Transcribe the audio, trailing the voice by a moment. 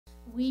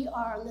We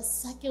are on the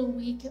second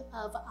week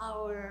of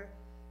our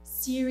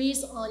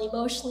series on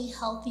emotionally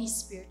healthy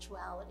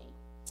spirituality.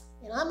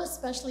 And I'm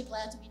especially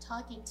glad to be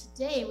talking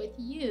today with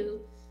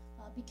you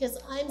because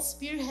I'm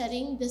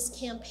spearheading this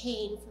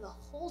campaign for the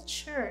whole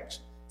church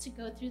to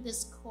go through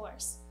this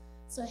course.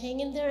 So hang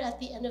in there. At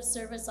the end of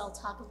service, I'll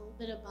talk a little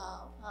bit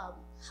about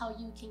how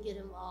you can get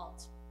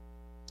involved.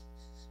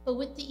 But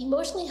with the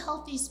emotionally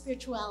healthy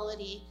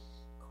spirituality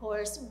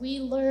course, we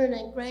learn,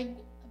 and Greg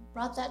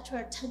brought that to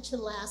our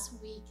attention last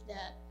week,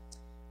 that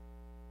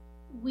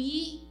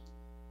we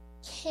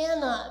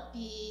cannot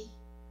be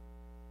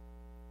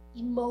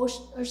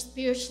emotionally or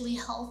spiritually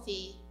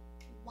healthy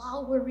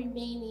while we're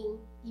remaining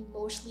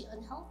emotionally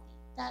unhealthy.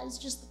 That is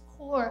just the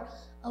core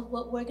of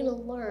what we're going to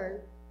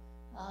learn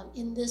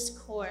in this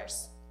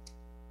course.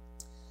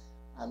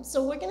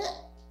 So we're going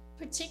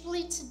to,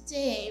 particularly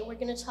today, we're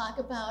going to talk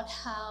about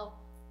how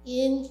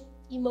in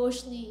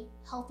emotionally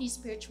healthy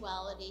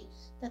spirituality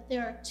that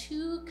there are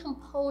two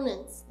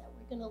components that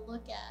we're going to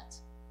look at: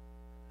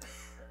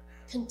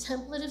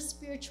 contemplative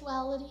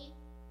spirituality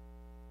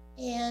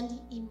and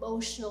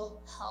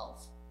emotional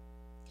health.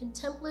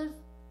 Contemplative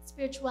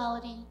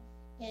spirituality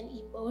and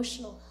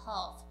emotional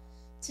health.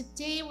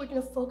 Today we're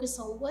going to focus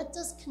on what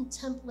does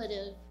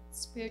contemplative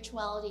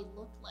spirituality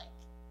look like.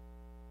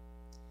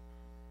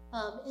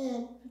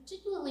 And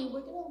particularly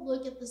we're going to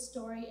look at the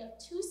story of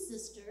two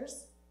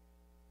sisters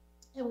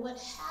and what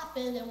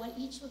happened and what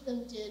each of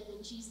them did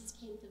when Jesus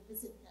came to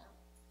visit them,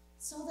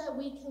 so that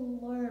we can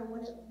learn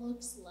what it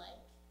looks like.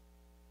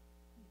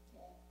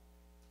 Okay.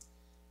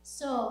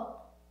 So,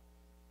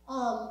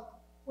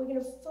 we're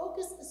going to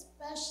focus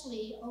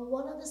especially on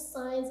one of the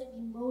signs of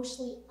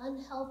emotionally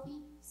unhealthy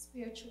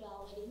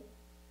spirituality,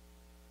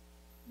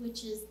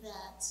 which is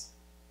that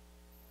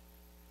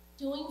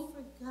doing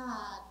for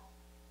God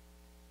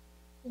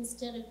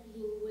instead of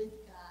being with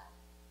God.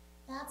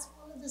 That's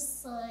one of the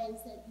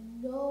signs that you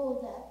know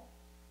that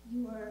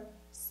you are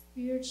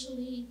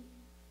spiritually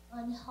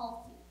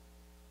unhealthy,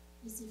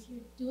 is if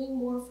you're doing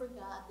more for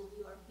God than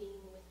you are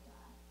being with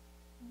God.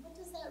 And what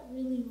does that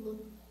really look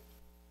like?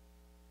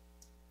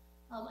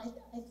 I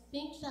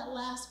think that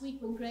last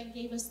week when Greg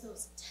gave us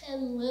those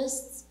 10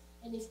 lists,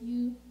 and if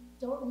you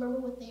don't remember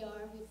what they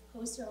are, we've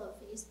posted on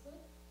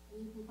Facebook,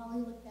 and you can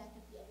probably look back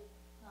at the other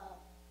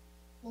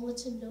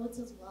bulletin notes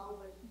as well,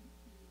 where he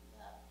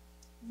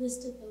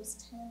listed those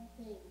 10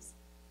 things.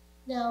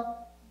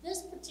 Now,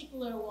 this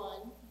particular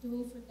one,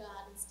 doing for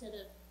God instead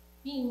of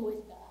being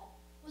with God,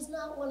 was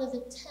not one of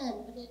the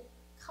 10, but a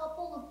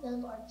couple of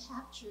them are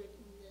captured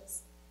in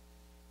this.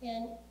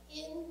 And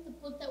in the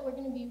book that we're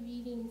going to be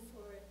reading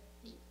for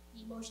the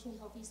Emotionally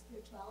Healthy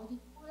Spirituality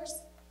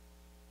course,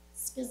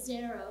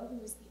 Scazzero,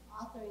 who is the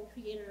author and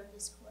creator of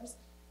this course,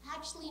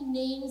 actually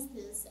names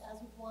this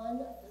as one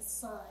of the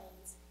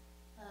signs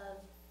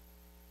of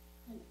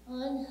an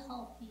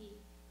emotionally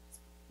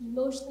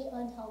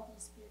unhealthy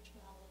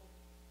spirituality.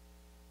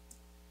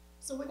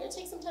 So we're going to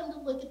take some time to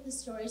look at this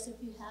story. So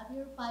if you have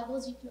your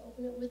Bibles, you can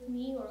open it with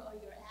me or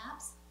your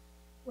apps.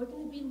 We're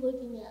going to be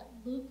looking at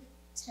Luke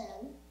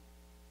 10,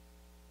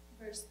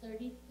 verse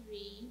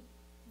 33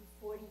 through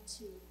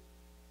 42.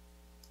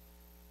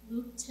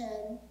 Luke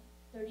 10,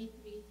 33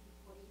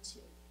 through 42.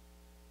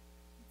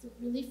 It's a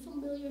really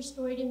familiar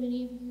story to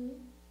many of you.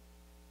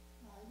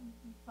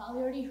 You've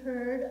probably already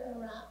heard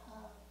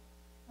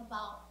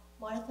about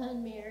Martha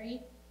and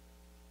Mary.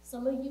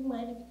 Some of you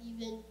might have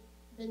even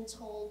been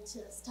told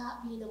to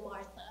stop being a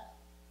Martha,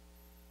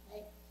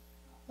 right?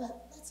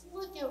 But let's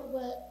look at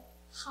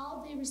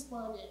how they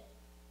responded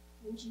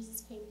when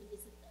Jesus came to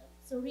visit them.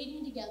 So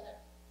reading together.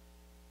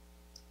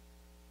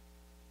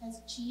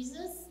 As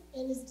Jesus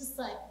and his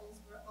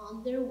disciples were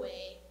on their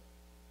way,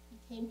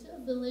 he came to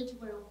a village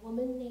where a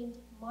woman named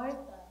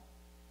Martha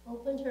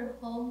opened her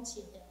home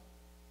to him.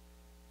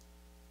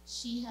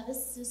 She had a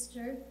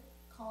sister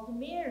called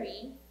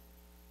Mary,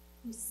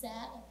 who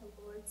sat at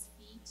the Lord's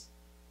feet,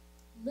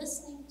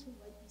 listening to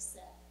what he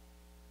said.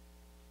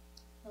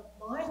 But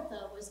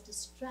Martha was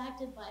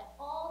distracted by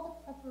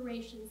all the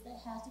preparations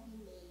that had to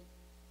be made.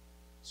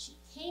 She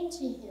came to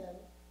him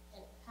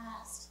and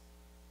asked,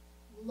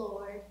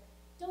 "Lord,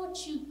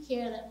 don't you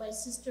care that my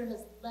sister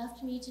has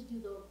left me to do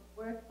the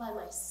work by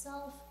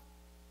myself?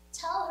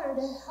 Tell her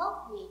to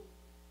help me."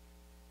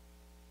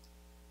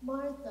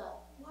 "Martha,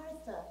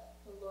 Martha,"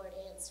 the Lord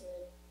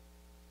answered,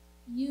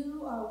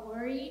 "you are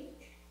worried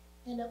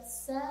and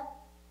upset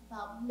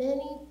about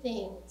many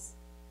things,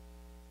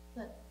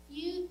 but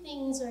few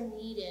things are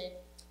needed,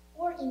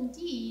 or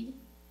indeed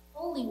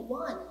only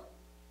one.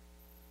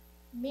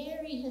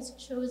 Mary has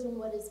chosen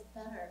what is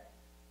better,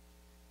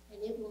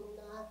 and it will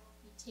not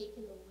be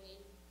taken away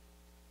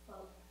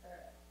from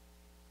her."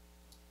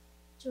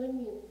 Join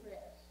me in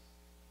prayer.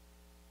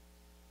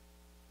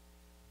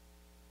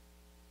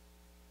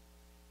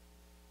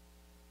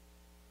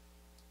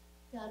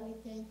 God, we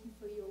thank you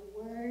for your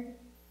word.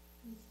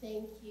 We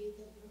thank you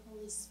that your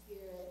Holy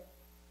Spirit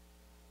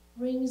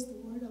brings the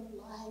word of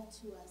life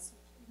to us so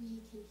that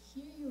we can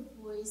hear your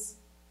voice,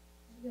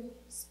 that your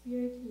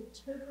Spirit can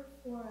interpret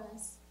for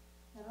us,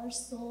 that our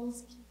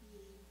souls can be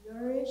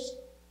nourished,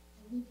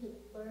 and we can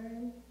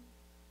learn,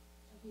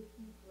 and we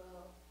can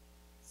grow.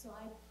 So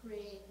I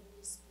pray,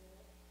 Holy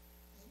Spirit,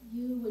 that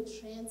you would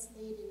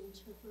translate and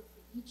interpret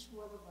for each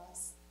one of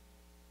us,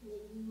 and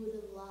that you would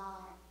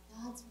allow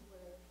God's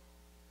word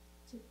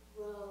to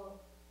grow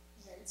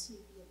and to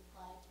be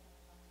applied to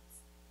our lives.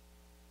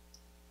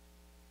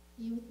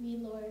 Be with me,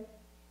 Lord.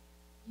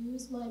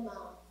 Use my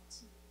mouth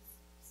to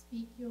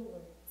speak your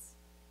words,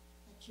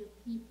 that your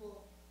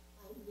people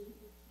might meet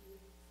with you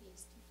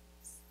face to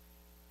face.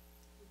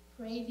 We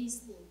pray these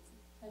things in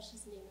the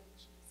precious name of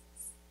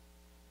Jesus.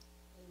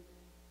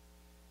 Amen.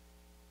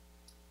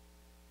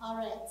 All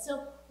right,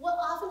 so what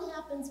often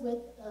happens with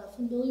a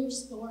familiar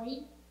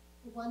story,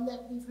 one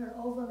that we've heard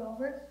over and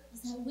over,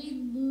 is that we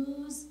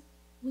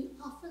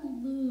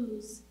often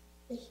lose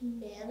the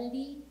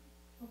humanity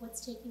of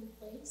what's taking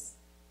place.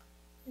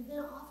 And then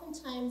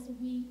oftentimes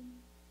we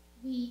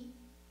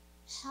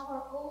have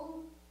our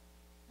own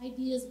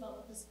ideas about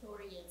what the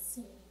story is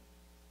saying.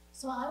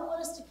 So I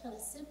want us to kind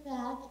of sit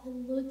back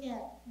and look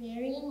at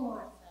Mary and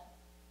Martha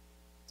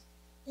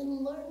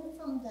and learn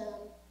from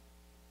them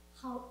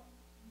how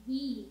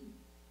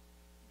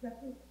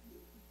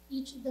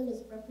each of them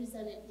is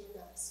represented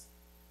in us.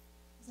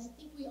 Because I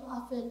think we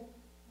often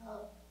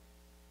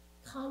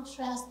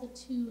contrast the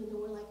two, and then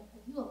we're like,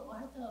 are you a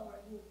Martha or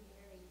are you a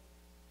Mary?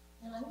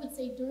 And I would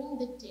say during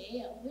the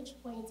day, at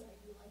which points are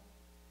you like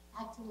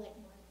acting like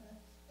Martha?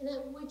 And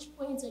at which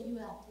points are you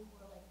acting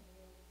more like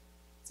Mary?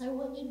 So I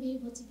want you to be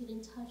able to get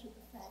in touch with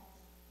the fact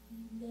that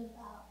we live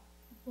out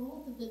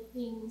both of the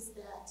things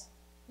that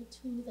the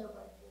two of them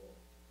are doing.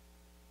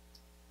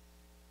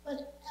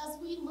 But as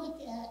we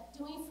look at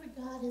doing for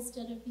God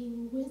instead of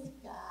being with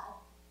God,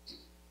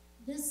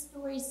 this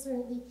story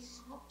certainly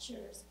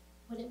captures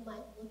what it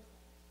might look like.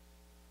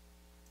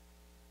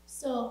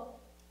 So,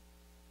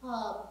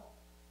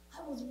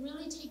 I was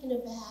really taken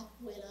aback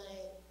when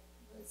I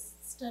was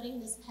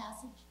studying this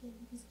passage again,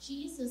 because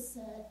Jesus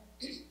said,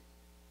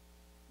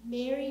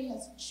 Mary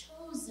has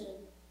chosen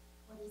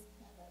what is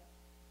better.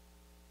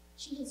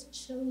 She has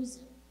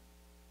chosen.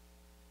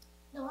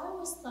 Now, I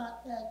always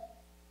thought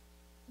that,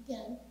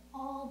 again,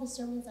 all the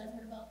sermons I've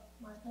heard about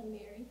Martha and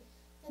Mary,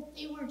 that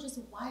they were just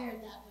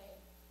wired that way.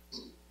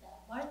 That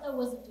Martha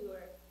was a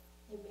doer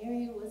and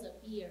Mary was a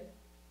beer.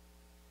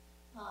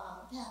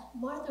 That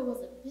Martha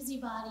was a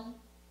busybody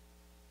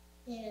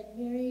and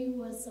Mary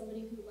was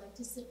somebody who liked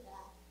to sit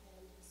back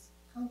and just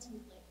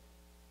contemplate.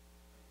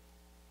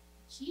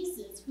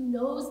 Jesus, who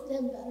knows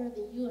them better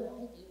than you and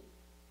I do,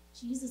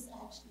 Jesus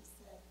actually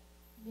said,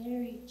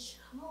 Mary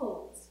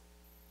chose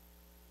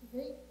a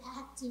very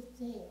active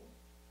thing.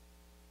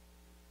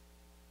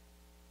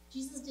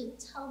 Jesus didn't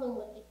tell them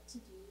what to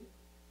do.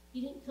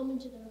 He didn't come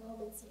into their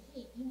home and say,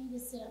 hey, you need to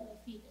sit at my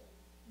feet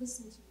and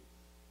listen to me.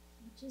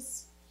 He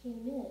just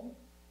came in,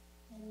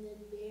 and then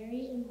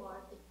Mary and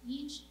Martha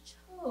each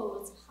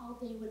chose how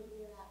they would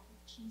interact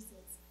with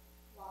Jesus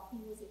while he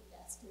was a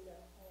guest in their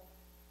home.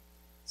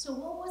 So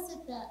what was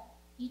it that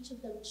each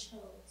of them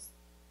chose?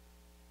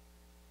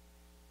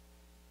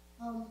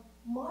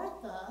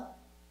 Martha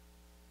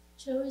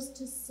chose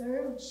to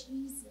serve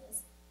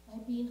Jesus by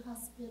being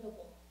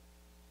hospitable.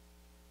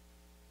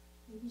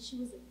 Maybe she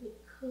was a good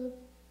cook,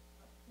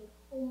 a good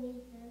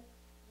homemaker,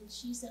 and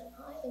she said,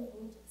 I am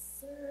going to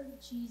serve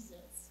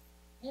Jesus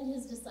and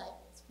his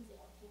disciples, because they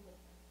all came with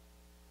him.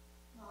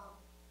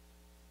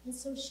 And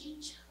so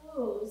she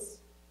chose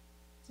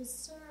to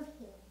serve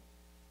him.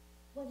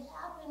 What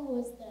happened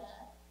was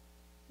that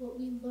what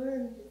we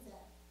learned is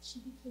that she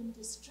became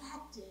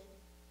distracted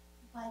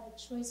by the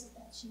choices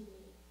that she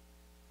made.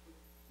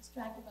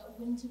 Distracted about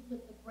when to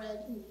put the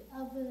bread in the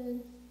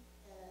oven,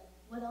 and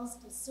what else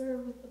to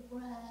serve with the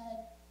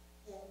bread,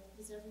 and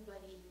does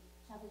everybody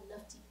have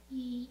enough to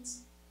eat,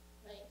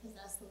 right? Because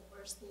that's the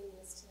worst thing,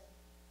 is to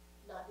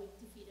not be able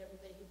to feed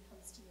everybody who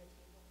comes to your table.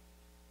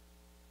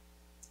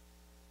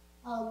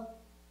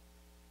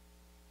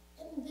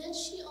 And then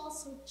she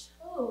also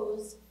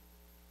chose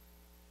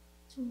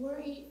to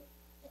worry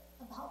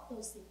about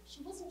those things.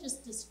 She wasn't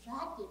just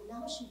distracted,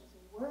 now she was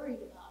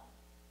worried about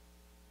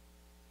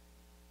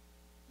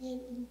it.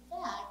 And in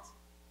fact,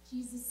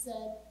 Jesus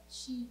said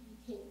she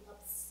became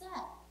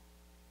upset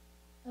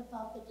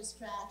about the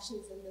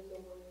distractions and then the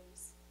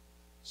worries.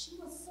 She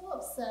was so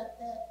upset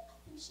that I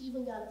think she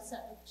even got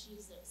upset with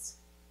Jesus.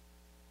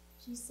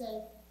 She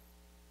said,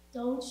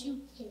 don't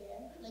you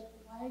care? Like,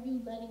 why are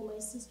you letting my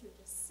sister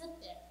just sit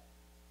there?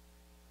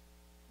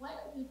 Why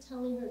aren't you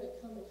telling her to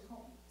come and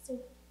help me? So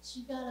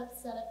she got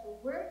upset at the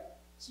work,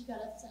 she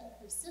got upset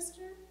at her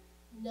sister,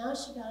 and now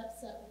she got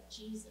upset with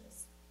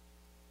Jesus.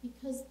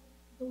 Because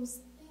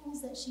those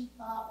things that she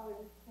thought were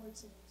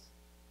important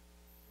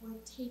were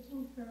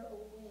taking her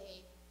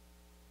away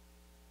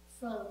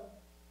from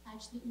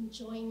actually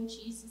enjoying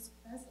Jesus'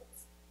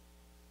 presence.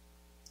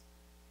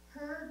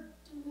 Her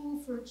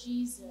doing for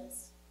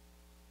Jesus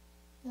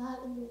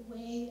got in the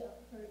way of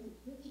her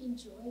really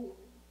enjoying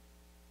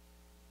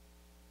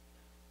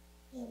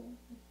him. And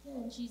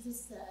again, Jesus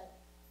said,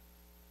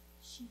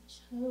 she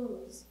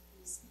chose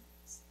these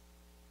things.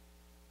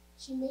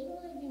 She may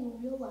not have even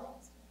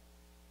realized it,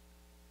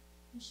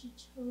 but she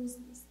chose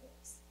these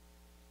things.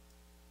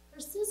 Her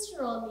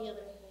sister, on the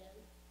other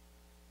hand,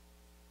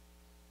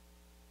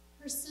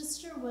 her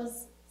sister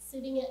was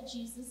sitting at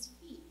Jesus'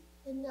 feet.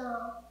 And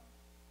now,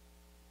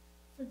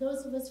 for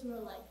those of us who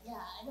are like, yeah,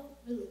 I don't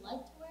really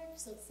like to work,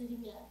 so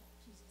sitting at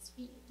Jesus'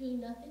 feet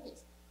doing nothing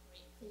is a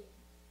great thing.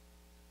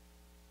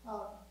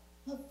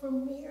 But for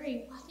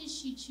Mary, why did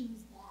she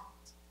choose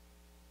that?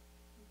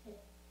 Okay.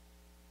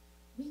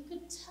 We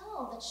could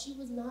tell that she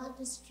was not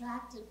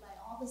distracted by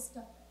all the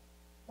stuff that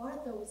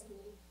Martha was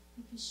doing,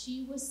 because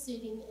she was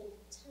sitting and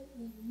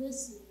intently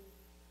listening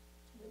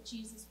to what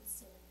Jesus was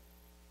saying.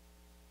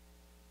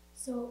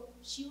 So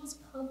she was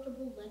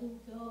comfortable letting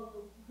go of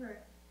the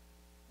work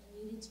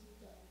that needed to be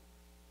done.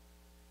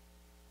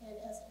 And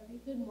as every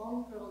good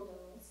Hmong girl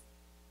knows,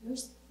 your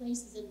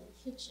place is in the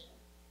kitchen,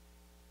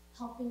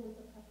 helping with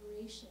the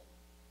preparation.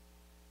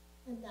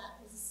 And that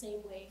was the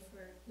same way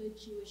for good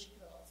Jewish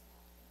girls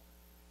back then.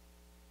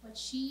 But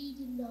she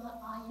did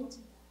not buy into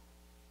that.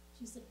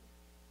 She said,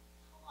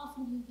 how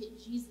often do you get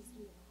Jesus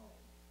in your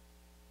home?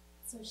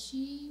 So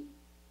she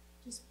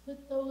just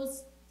put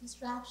those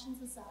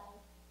distractions aside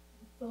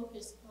and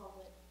focused on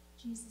what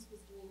Jesus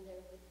was doing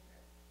there with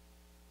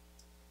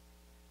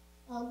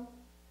her.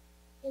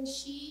 And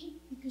she,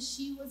 because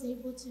she was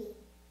able to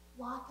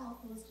block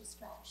out those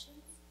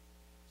distractions,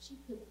 she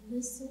could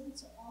listen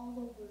to all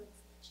the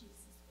words that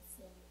Jesus was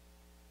saying.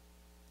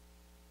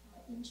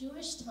 In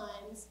Jewish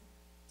times,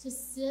 to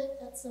sit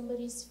at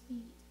somebody's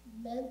feet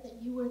meant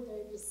that you were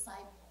their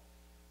disciple.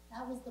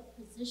 That was the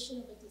position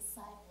of a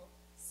disciple,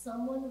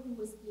 someone who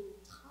was being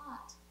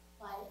taught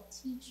by a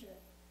teacher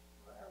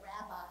or a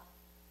rabbi.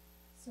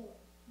 So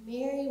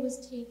Mary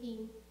was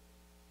taking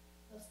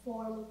the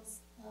form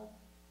of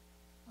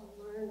a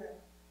learner.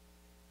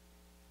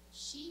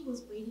 She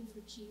was waiting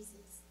for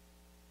Jesus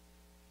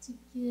to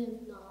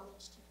give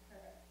knowledge to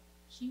her.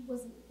 She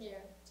wasn't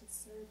there to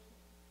serve him.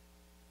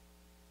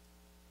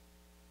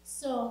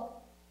 So,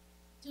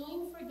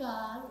 doing for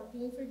God or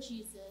doing for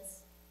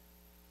Jesus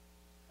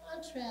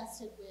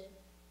contrasted with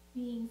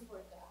being for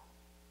God.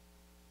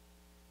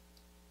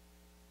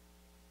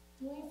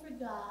 Doing for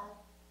God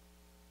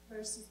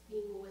versus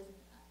being with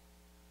God.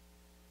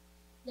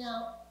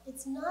 Now,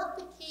 it's not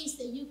the case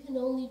that you can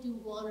only do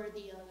one or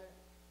the other.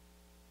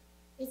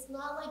 It's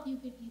not like you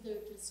could either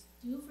just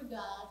do for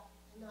God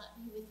and not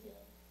be with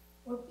him,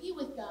 or be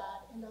with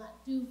God and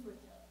not do for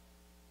him.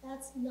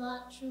 That's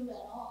not true at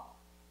all.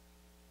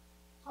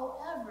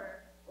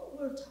 However, what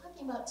we're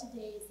talking about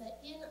today is that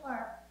in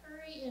our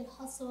hurry and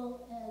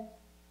hustle and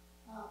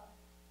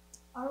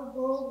our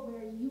world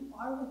where you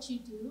are what you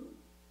do,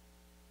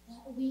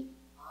 that we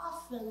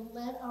often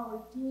let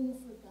our doing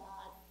for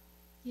God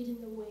get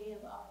in the way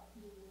of our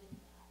being with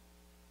God.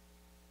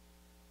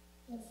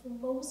 And for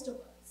most of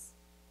us,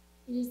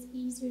 it is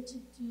easier to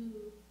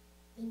do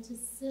than to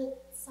sit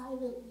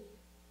silently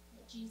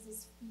at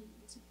Jesus' feet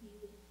and to be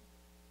with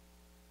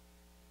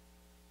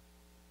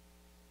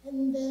him.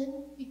 And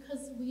then,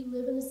 because we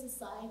live in a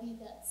society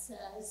that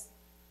says,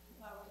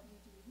 you are what you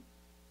do,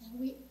 and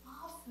we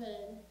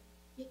often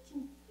get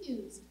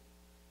confused,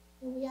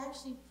 and we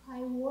actually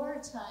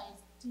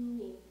prioritize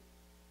doing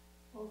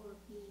over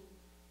being.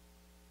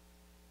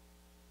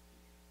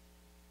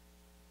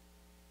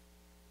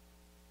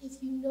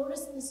 If you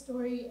notice in the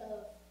story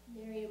of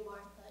Mary and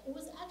Martha, it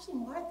was actually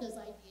Martha's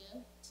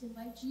idea to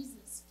invite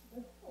Jesus to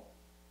their home.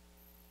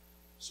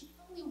 She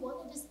probably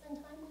wanted to spend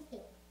time with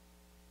him.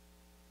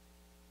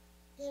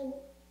 And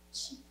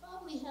she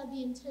probably had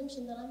the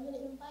intention that I'm going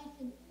to invite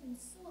him in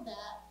so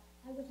that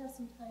I would have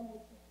some time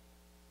with him.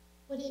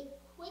 But it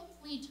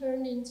quickly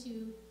turned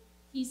into,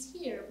 he's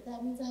here, but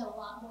that means I have a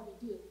lot more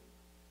to do.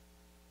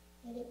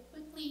 And it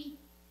quickly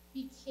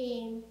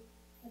became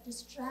a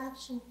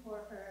distraction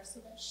for her so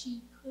that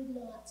she could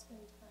not spend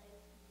time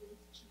with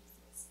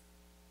Jesus.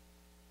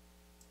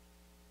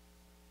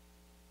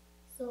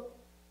 So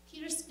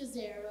Peter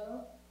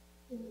Scazzaro,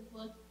 in the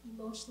book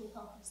Emotionally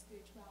Healthy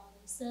Spirituality,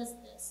 says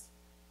this: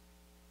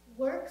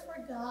 work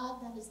for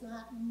God that is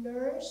not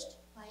nourished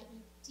by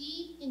a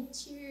deep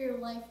interior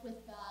life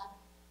with God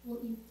will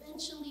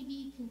eventually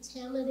be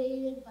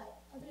contaminated by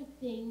other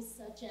things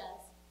such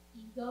as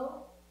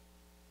ego,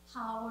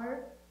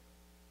 power,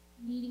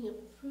 needing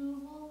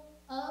approval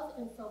of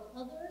and from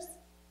others,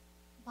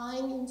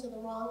 buying into the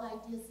wrong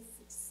ideas of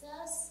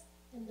success,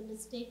 and the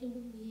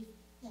mistaken belief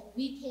that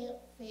we can't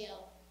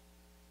fail.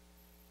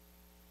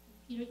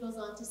 And Peter goes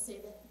on to say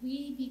that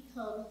we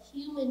become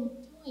human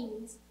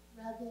doings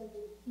rather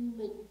than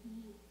human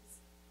beings.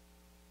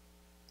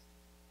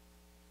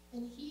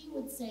 And he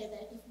would say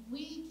that if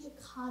we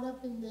get caught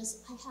up in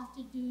this, I have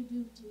to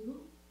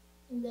do,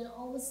 and then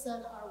all of a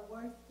sudden our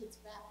worth gets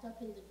wrapped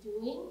up in the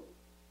doing,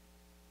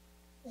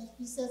 that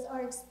he says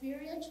our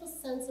experiential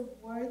sense of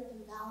worth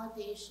and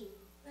validation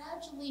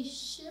gradually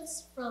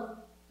shifts from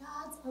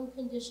God's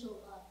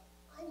unconditional love.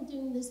 I'm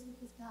doing this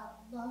because God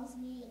loves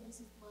me, and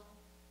this is why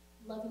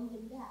I'm loving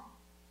him back.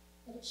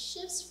 That it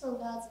shifts from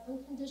God's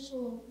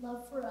unconditional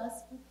love for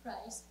us in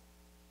Christ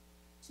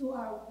to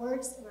our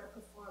works and our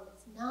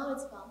performance. Now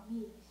it's about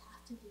me. I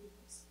have to do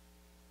this.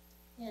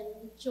 And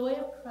the joy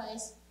of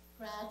Christ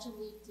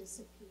gradually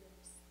disappears.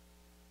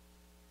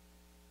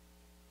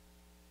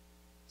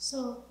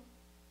 So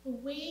the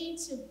way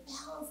to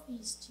balance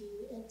these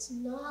two and to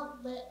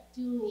not let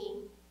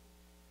doing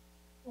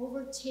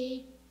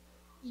overtake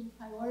in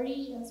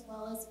priority as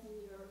well as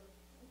in your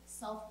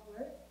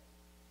self-worth,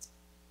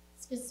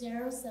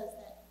 Scazzero says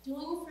that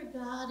doing for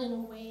God in a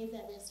way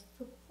that is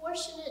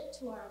proportionate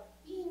to our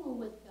being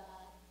with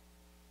God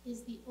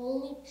is the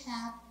only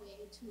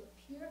pathway to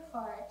a pure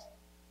heart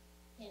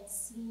and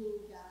seeing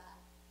God.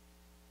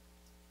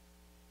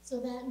 So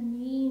that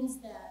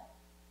means that,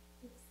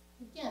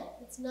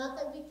 it's not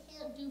that we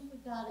can't do for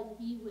God and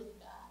be with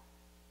God.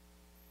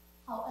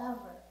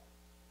 However,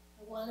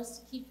 I want us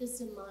to keep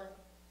this in mind,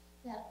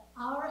 that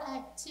our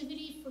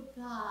activity for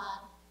God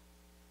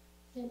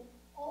can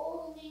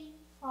only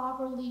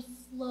properly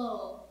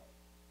flow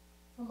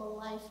from a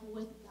life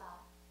with God.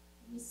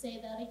 Let me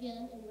say that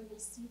again, and we're going to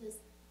see this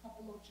a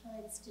couple more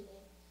times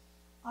today.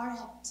 Our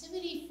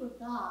activity for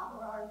God,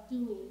 or our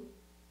doing,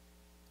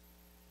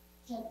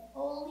 can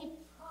only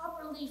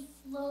properly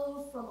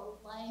flow from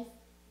a life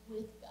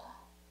with God.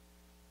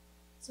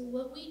 So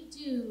what we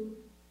do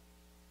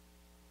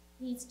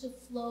needs to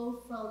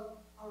flow from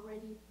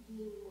already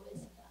being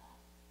with God.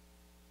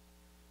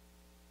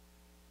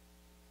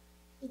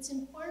 It's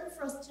important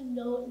for us to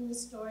note in the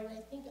story, and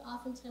I think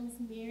oftentimes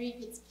Mary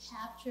gets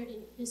captured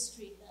in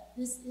history, that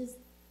this is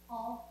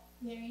all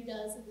Mary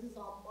does and this is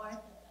all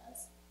Martha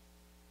does.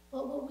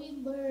 But what we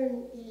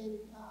learn in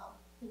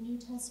the New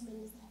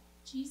Testament is that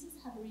Jesus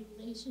had a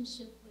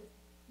relationship with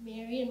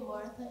Mary and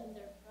Martha and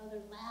their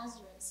brother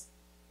Lazarus.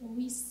 And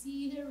we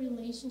see their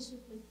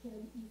relationship with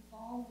him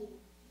evolving.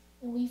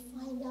 And we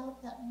find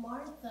out that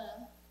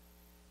Martha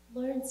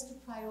learns to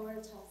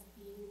prioritize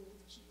being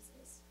with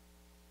Jesus.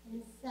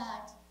 And in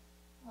fact,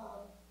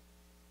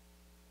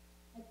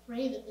 I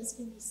pray that this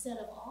can be said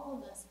of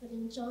all of us, but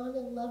in John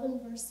 11,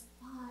 verse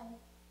 5,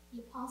 the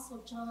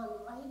Apostle John,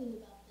 writing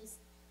about this,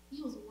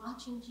 he was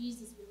watching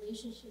Jesus'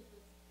 relationship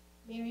with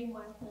Mary,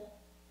 Martha,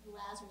 and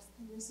Lazarus,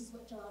 and this is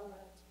what John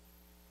wrote.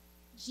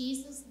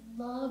 Jesus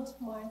loved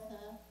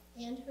Martha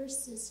and her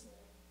sister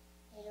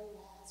and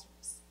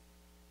Lazarus.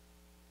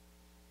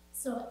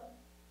 So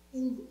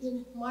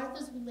in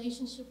Martha's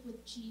relationship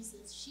with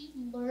Jesus, she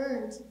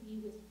learned to be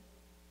with him.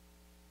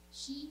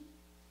 She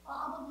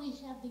probably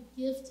had the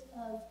gift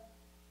of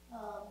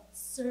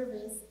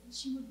service.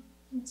 She would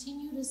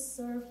continue to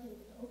serve him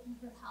and open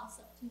her house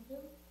up to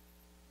him.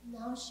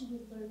 Now she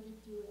would learn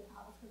to do it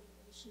out of her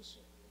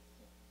relationship with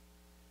him.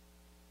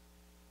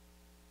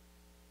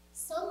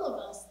 Some of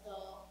us,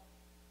 though,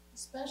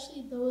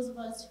 especially those of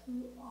us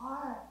who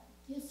are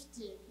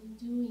gifted in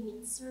doing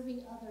and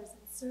serving others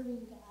and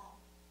serving God,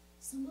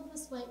 some of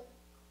us might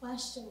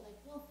question, like,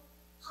 well,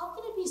 how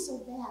can it be so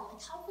bad?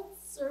 Like, how can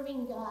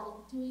serving God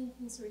and doing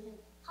things for him,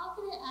 how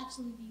can it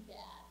actually be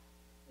bad?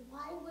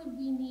 Why would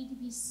we need to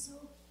be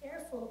so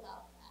careful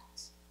about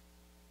that?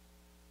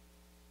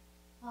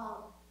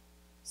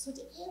 So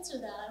to answer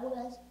that, I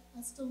want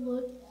us to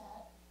look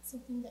at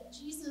something that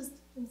Jesus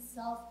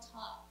himself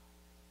taught.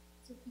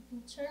 So if you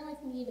can turn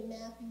with me to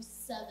Matthew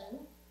 7,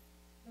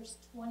 verse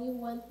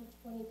 21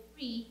 through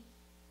 23,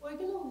 we're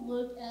going to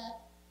look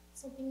at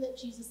something that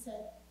Jesus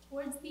said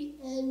towards the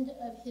end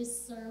of his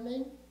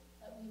sermon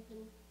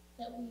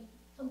that we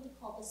come to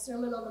call the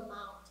Sermon on the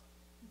Mount,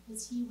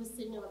 because he was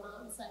sitting on a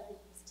mountainside when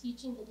he was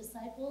teaching the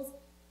disciples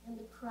and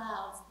the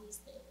crowds these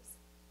things.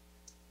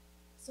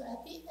 So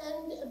at the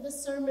end of the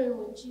sermon,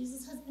 when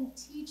Jesus has been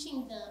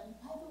teaching them,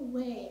 by the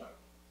way,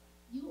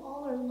 you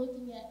all are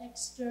looking at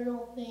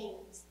external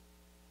things.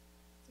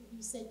 So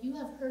he said, you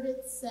have heard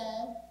it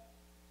said,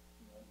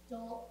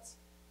 don't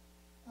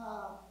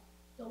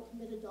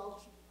commit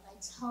adultery. But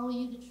I tell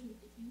you the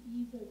truth, if you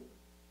even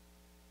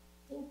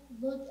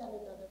look at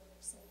another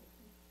person, if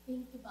you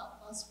think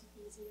about lust for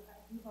things in your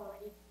heart, you've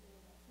already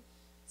committed adultery.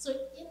 So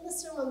in the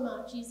Sermon on the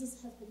Mount,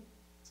 Jesus has been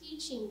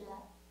teaching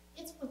that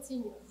it's what's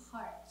in your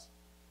heart,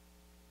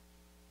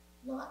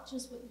 not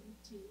just what you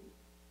do.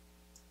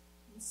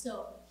 And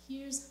so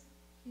here's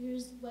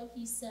what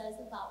he says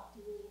about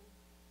doing.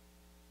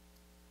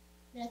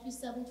 Matthew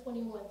 7,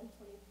 21 through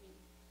 23.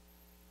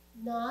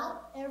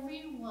 Not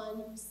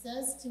everyone who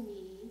says to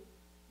me,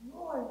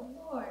 Lord,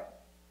 Lord,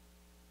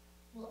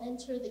 will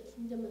enter the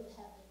kingdom of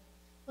heaven,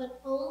 but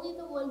only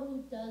the one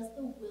who does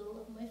the will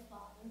of my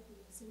Father who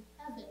is in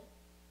heaven.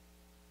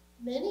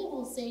 Many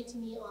will say to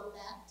me on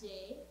that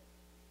day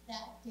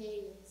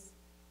is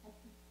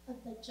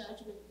at the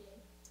judgment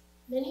day,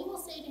 many will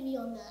say to me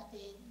on that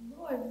day,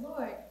 Lord,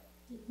 Lord,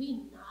 did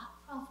we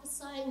not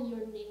prophesy in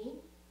your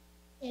name,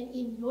 and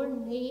in your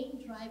name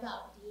drive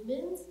out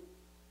demons,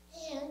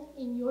 and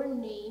in your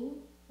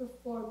name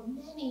perform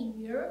many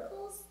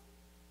miracles?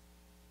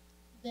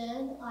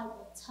 Then I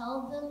will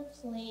tell them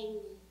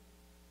plainly,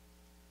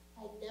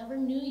 I never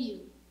knew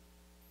you.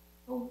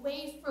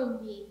 Away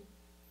from me,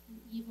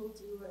 you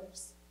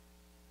evildoers.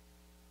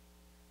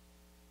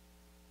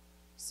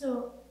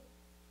 So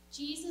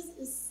Jesus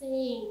is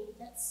saying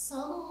that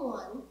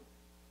someone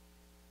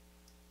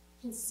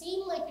can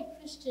seem like a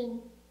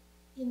Christian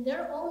in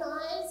their own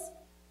eyes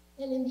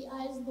and in the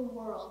eyes of the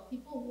world,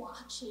 people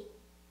watching.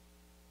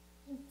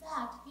 In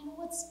fact, you know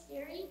what's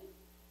scary?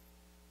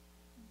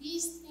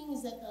 These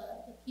things that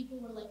the people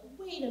were like,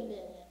 wait a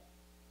minute,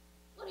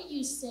 what are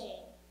you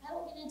saying? I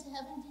don't get into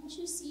heaven. Didn't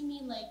you see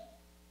me like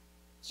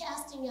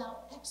casting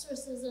out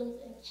exorcisms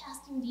and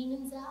casting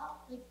demons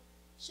out? Like,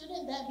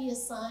 shouldn't that be a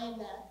sign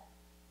that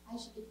I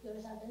should get to go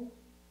to heaven?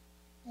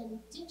 And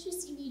didn't you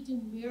see me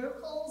do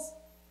miracles?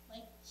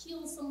 Like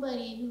heal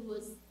somebody who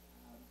was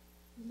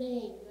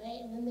lame,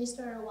 right? And then they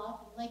started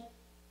walking. Like,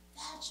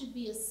 that should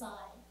be a sign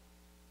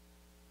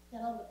that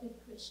I'm a good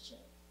Christian.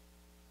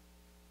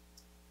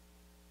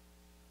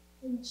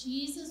 And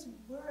Jesus'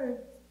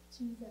 words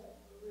to them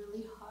were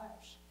really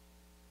harsh.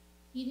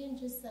 He didn't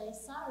just say,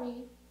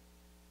 sorry,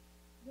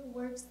 your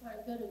works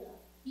aren't good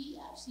enough. He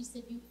actually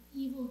said, you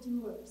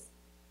evildoers,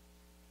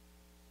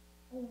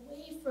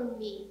 away from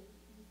me,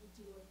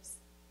 evildoers.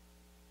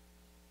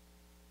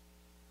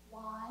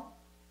 Why?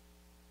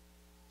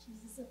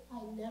 Jesus said, I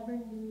never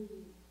knew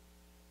you.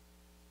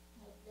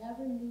 I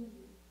never knew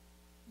you.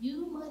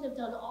 You might have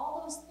done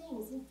all those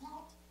things. In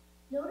fact,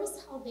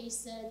 notice how they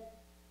said,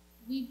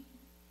 we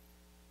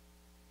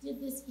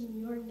did this in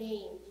your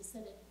name. They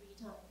said it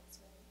 3 times,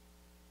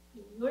 right?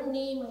 In your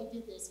name I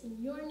did this.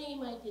 In your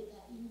name I did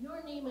that. In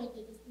your name I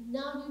did this. And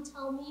now you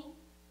tell me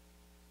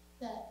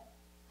that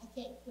I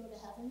can't go to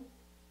heaven?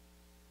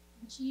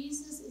 And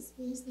Jesus is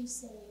basically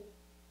saying,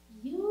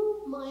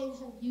 you might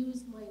have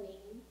used my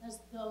name as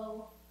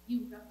though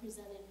you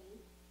represented me,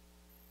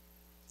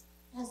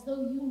 as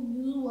though you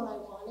knew what I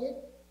wanted,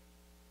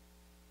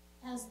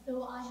 as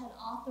though I had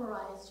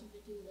authorized you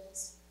to do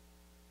this.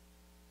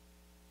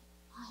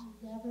 I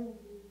never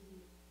knew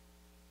you.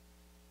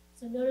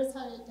 So notice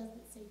how it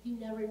doesn't say, you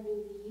never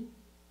knew me.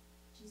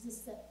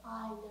 Jesus said,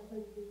 I never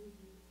knew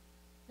you.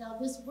 Now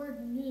this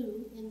word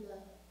knew in the,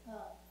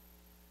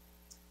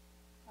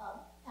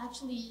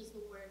 actually is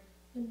the word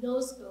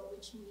gnosko,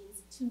 which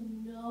means to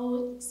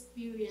know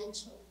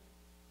experientially.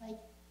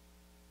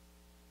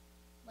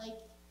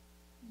 Like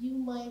you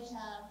might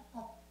have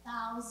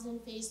 1,000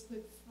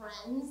 Facebook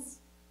friends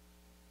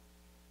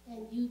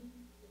and you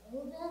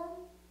know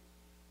them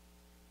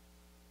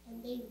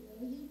and they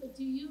know you, but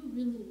do you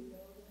really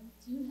know them?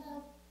 Do you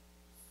have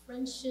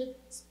friendship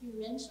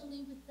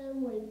experientially with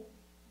them where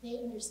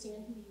they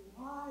understand who you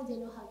are, they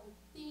know how you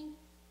think,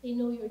 they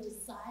know your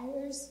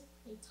desires,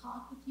 they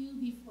talk with you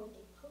before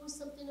they post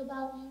something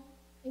about you?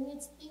 I mean,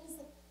 it's things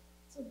that,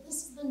 so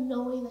this is the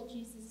knowing that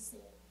Jesus is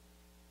saying.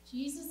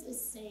 Jesus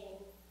is saying,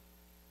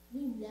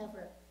 we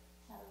never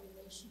had a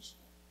relationship.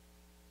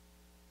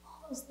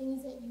 All those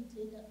things that you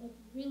did that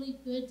looked really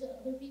good to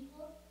other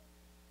people,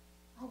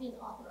 I didn't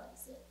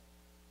authorize it.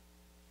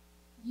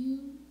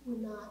 You were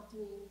not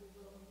doing the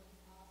will of my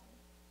Father.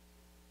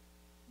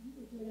 You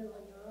were doing it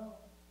on your own.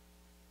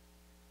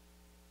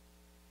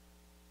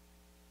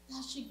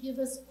 That should give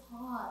us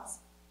pause.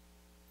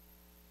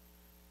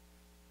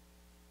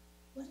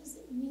 What does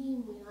it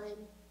mean when I'm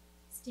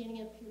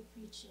standing up here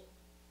preaching?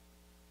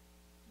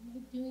 Am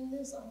I doing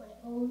this on my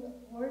own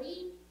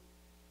authority?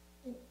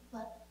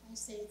 But I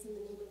say it's in the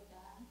name of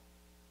God.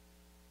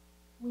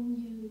 When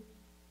you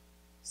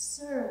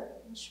serve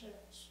in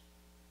church,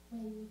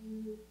 when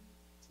you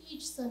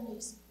teach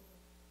Sunday school,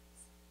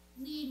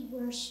 lead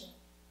worship,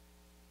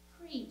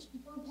 preach,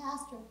 become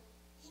pastor,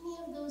 any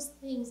of those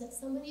things that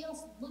somebody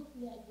else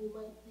looking at you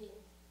might think,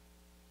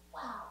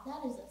 wow,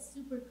 that is a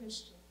super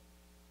Christian.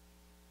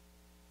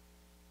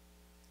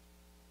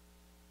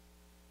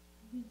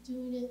 You're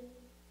doing it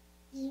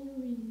in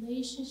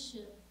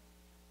relationship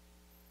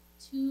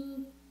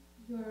to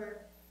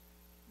your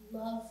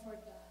love for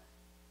God.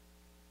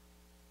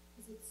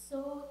 Because it's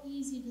so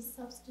easy to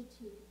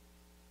substitute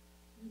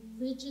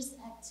religious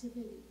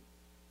activity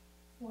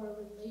for a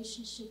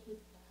relationship with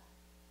God.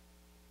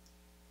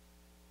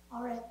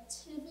 Our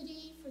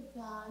activity for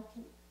God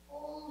can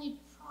only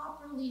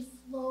properly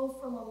flow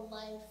from a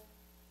life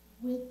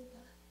with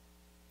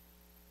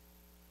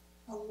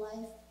God. A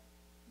life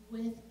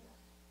with God.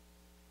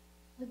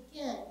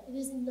 Again, it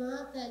is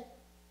not that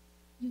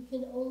you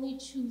can only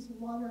choose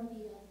one or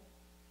the other.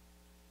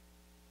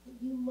 But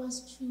you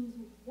must choose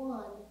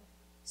one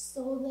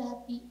so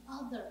that the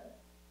other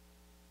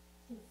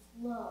can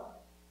flow.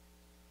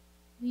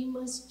 We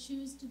must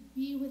choose to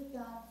be with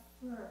God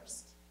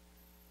first,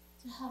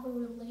 to have a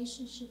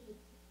relationship with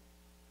Him,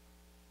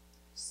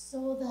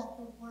 so that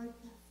the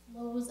work that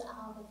flows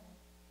out of it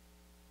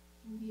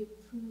can be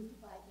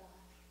approved by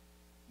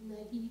God, and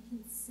that He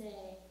can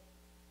say,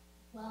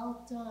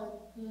 well done,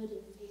 good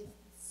and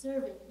faithful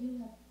servant, you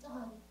have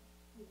done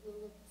the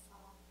will of the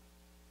Father.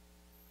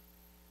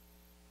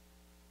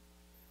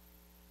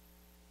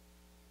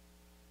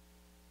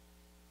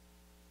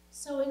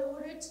 So in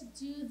order to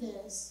do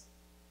this,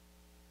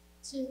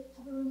 to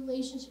have a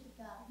relationship with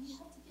God, we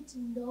have to get to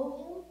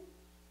know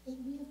Him,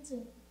 and we have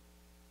to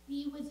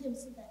be with Him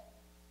so that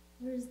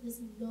there is this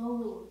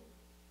knowing,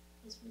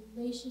 this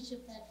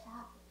relationship that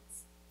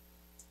happens.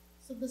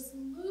 So the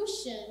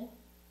solution,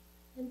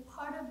 and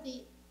part of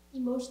the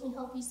emotionally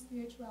healthy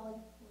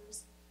spirituality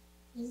course,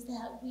 is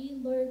that we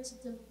learn to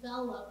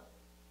develop,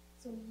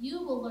 so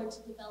you will learn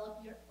to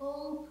develop your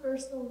own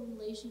personal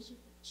relationship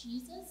with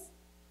Jesus,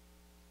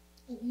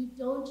 and you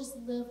don't just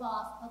live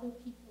off other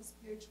people's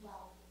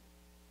spirituality.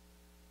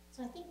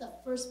 So I think the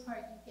first part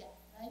you get,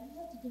 right? You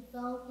have to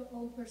develop your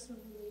own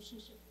personal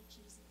relationship with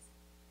Jesus.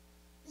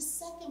 The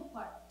second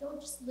part,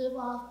 don't just live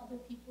off other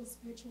people's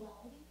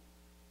spirituality.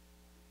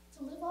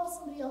 To live off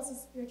somebody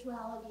else's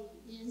spirituality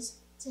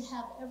is to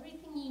have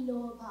everything you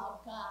know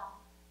about God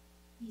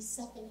be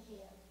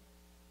secondhand.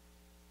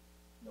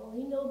 You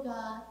only know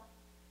God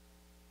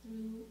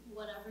through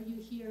whatever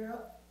you hear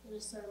in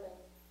a sermon,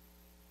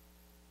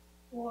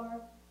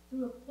 or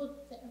through a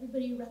book that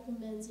everybody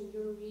recommends and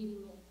you're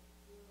reading it.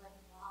 You're like,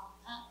 wow,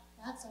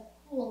 that's a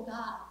cool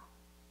God.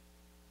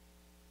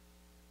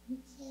 You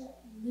can't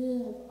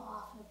live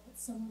off of what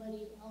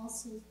somebody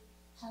else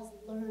has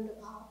learned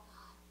about God.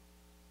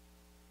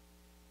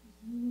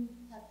 You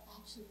have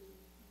actually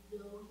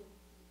known him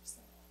for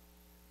yourself.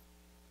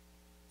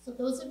 So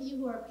those of you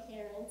who are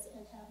parents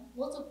and have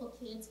multiple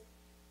kids,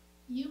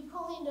 you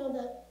probably know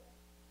that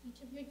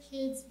each of your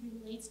kids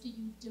relates to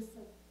you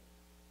differently.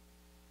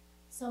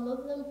 Some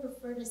of them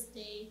prefer to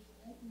stay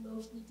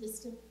emotionally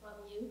distant from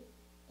you,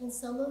 and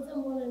some of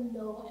them want to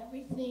know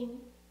everything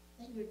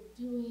that you're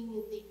doing,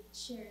 and they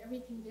share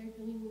everything they're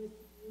doing with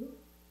you.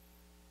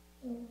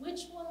 And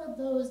which one of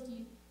those do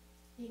you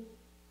think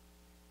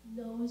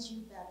knows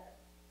you better?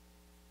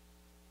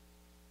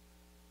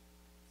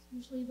 It's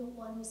usually the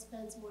one who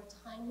spends more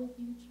time with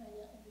you, trying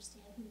to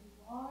understand who you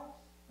are,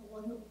 the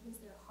one who opens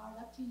their heart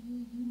up to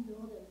you. You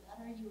know them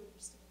better, you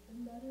understand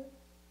them better.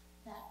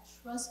 That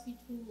trust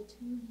between the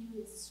two of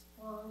you is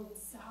strong and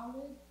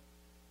solid.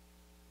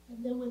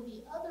 And then when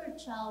the other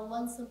child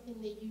wants something,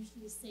 they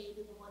usually say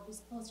to the one who's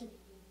closer to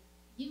you,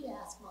 you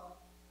ask mom,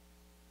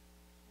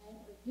 right?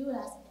 Or you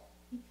ask dad,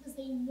 because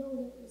they know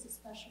that there's a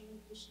special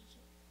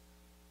relationship.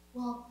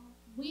 Well,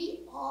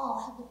 we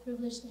all have the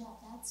privilege to have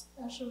that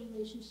special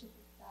relationship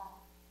with God.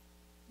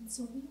 And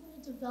so we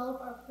want to develop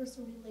our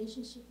personal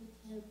relationship with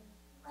him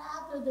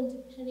rather than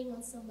depending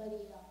on somebody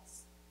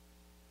else.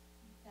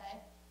 Okay?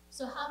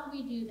 So how do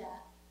we do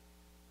that?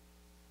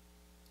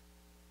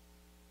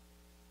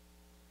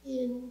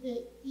 In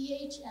the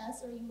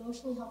EHS, or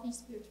Emotionally Healthy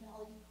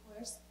Spirituality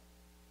course,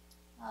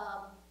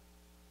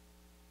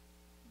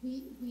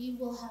 we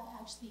will have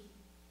actually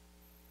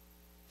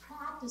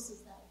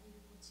practices that we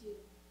will do.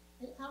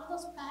 And out of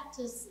those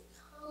practices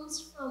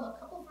comes from a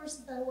couple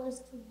verses that I want us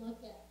to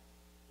look at.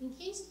 In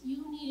case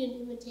you need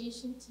an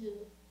invitation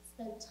to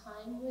spend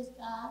time with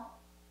God,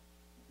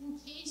 in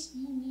case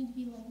you need to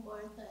be like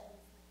Martha and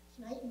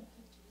can I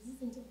invite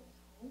Jesus into my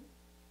home?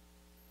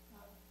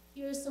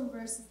 Here are some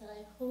verses that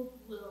I hope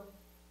will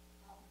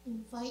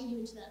invite you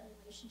into that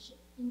relationship.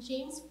 In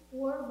James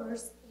 4,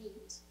 verse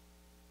 8,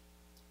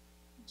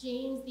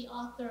 James, the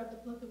author of the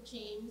book of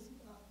James,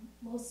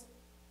 most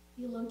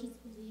theologians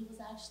believe was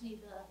actually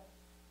the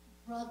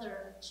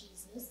brother of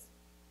Jesus.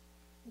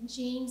 And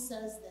James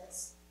says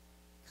this,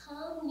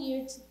 come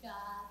near to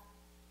God,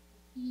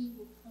 and he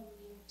will come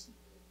near to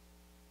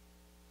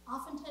you.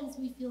 Oftentimes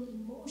we feel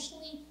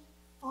emotionally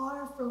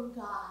far from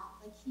God,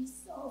 like he's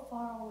so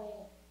far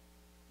away.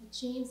 But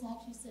James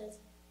actually says,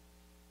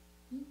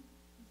 if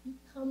you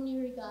come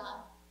near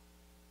God,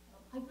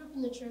 I grew up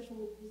in the church when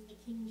we used the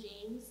King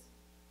James,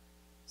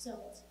 so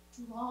it's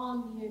draw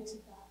near to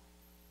God,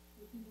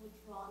 and he will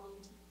draw near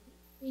to you.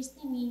 It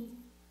basically means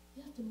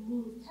you have to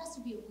move. It has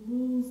to be a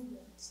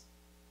movement.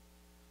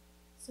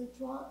 So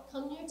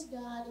come near to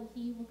God, and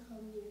he will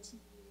come near to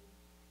you.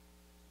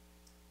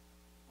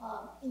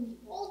 In the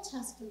Old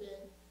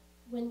Testament,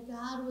 when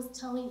God was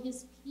telling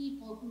his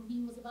people who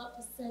he was about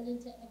to send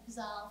into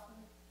exile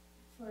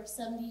for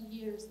 70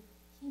 years,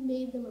 he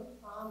made them a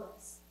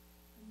promise.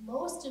 And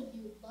most of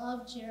you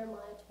love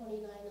Jeremiah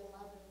 29:11,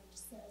 which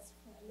says,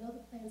 for I know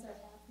the plans I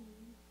have for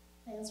you,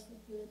 plans for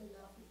good and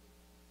not for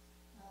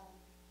evil,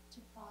 to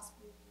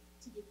prosper you,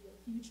 to give you a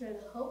future and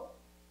a hope.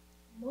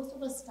 Most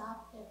of us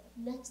stop there.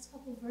 The next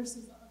couple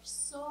verses are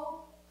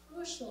so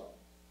crucial.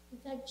 In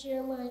fact,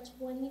 Jeremiah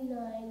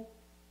 29:13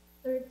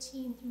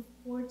 through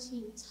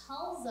 14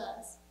 tells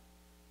us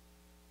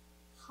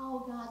how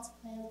God's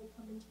plans will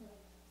come into our life.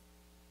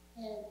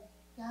 And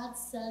God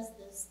says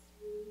this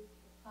through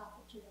the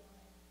prophet Jeremiah.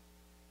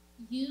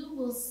 You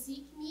will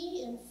seek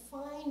me and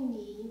find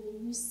me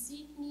when you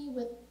seek me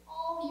with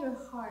all your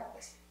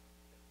heart.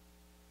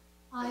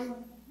 I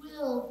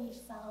will be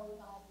found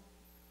by you.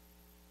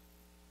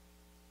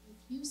 If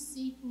you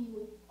seek me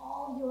with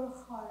all your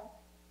heart,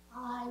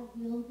 I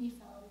will be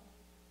found by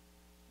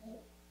you.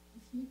 Right?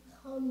 If you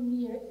come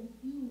near and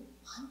you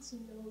want to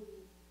know me,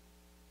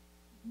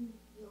 you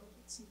will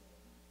get to know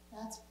me.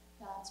 That's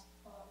God's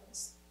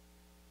promise.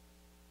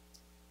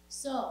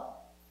 So,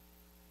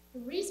 the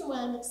reason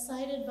why I'm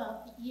excited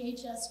about the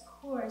EHS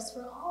course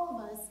for all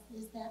of us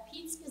is that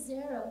Pete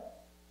Scazzero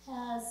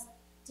has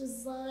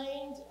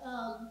designed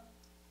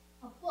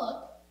a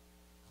book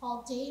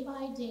called Day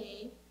by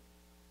Day,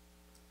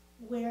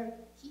 where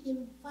he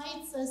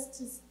invites us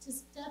to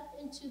step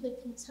into the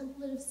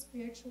contemplative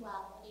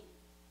spirituality.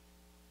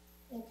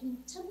 And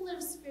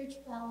contemplative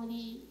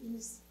spirituality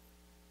is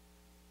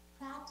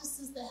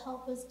practices that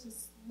help us to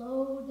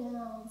slow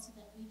down so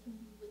that we can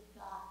be with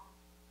God.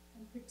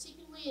 And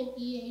particularly in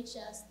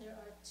EHS, there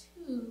are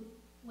two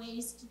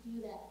ways to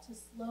do that, to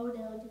slow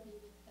down to be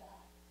with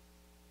God.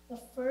 The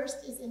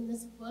first is in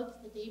this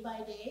book, The Day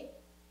by Day.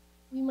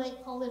 We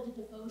might call it a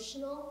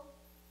devotional.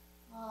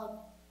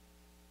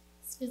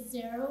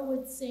 Scazzaro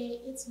would say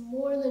it's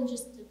more than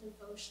just a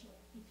devotional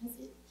because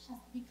it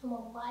has become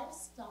a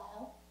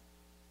lifestyle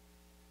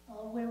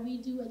where we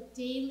do a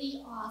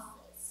daily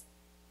office.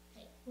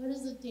 Okay, what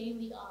does a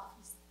daily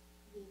office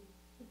mean?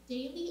 A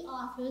daily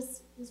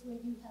office is where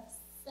you have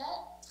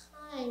set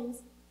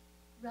times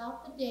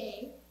throughout the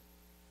day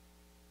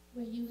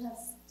where you have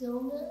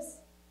stillness,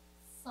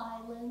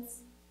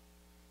 silence,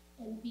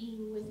 and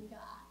being with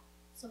God.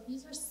 So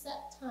these are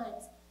set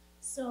times.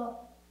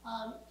 So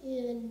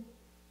in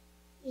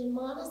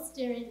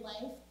monastery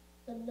life,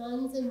 the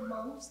nuns and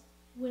monks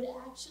would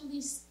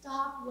actually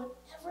stop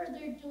whatever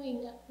they're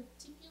doing at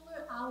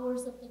particular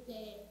hours of the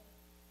day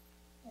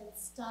and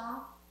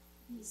stop,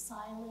 be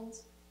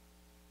silent,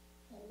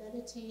 and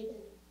meditate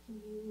and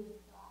commune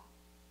with God.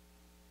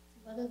 So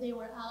whether they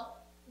were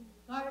out in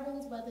the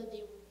gardens, whether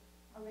they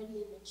were already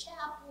in the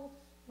chapel,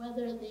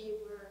 whether they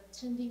were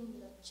tending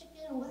the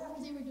chicken, whatever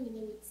they were doing,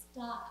 they would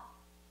stop.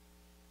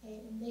 Okay,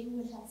 and they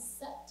would have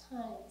set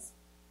times.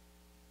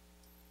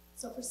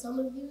 So for some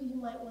of you, you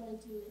might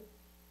want to do it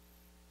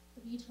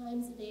 3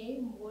 times a day,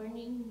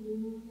 morning,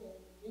 noon, and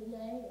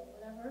midnight, or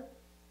whatever.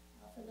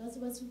 For those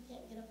of us who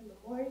can't get up in the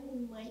morning, we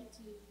might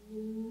do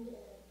noon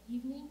and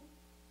evening.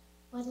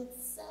 But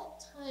it's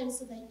set times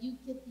so that you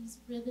get these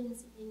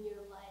rhythms in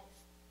your life.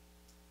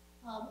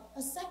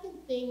 A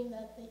second thing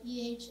that the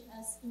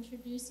EHS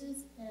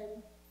introduces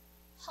and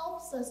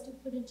helps us to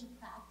put into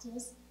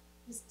practice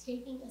is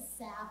taking a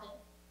Sabbath.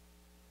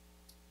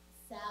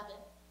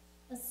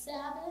 A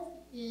Sabbath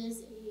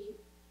is a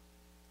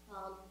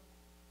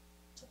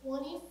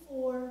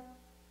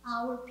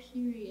 24-hour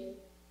period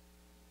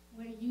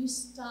where you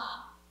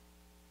stop.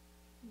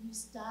 You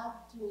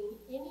stop doing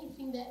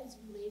anything that is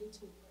related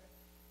to work.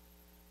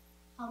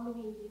 How many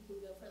of you can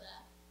go for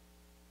that?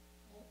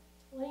 Right?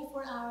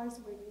 24 hours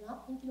where you're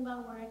not thinking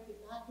about work,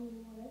 you're not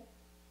doing work.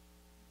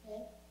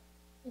 Okay?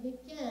 And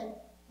again,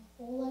 the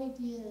whole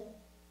idea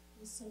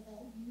is so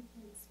that you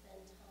can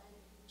spend time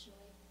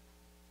enjoying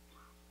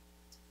God.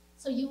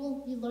 So you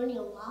will be learning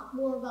a lot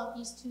more about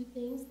these two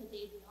things, the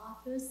daily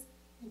office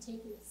and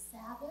taking the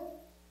Sabbath.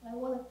 But I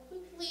want to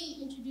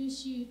quickly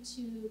introduce you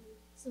to,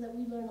 so that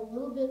we learn a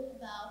little bit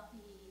about the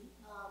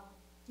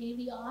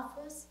daily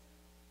office.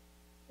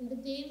 In the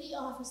daily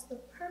office, the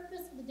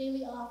purpose of the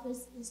daily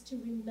office is to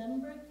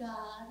remember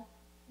God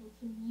and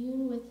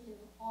commune with Him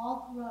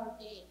all through our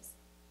days.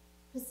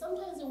 Because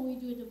sometimes when we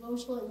do a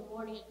devotional in the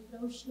morning, a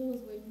devotional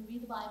is where you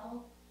read the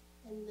Bible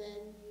and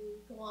then you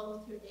go on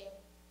with your day.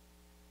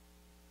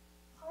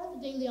 Part of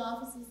the daily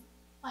office is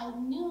by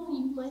noon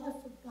you might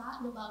have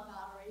forgotten about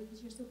God already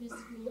because you're so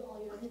busy doing all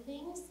your other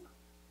things.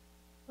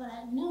 But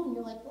at noon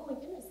you're like, oh my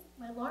goodness,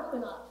 my alarm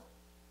went off.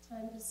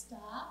 Time to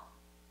stop,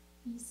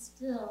 be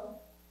still,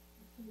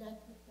 and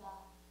connect with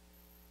God.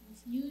 And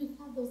if you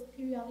have those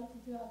periodically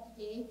throughout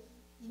the day,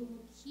 it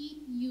will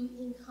keep you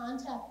in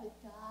contact with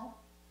God.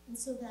 And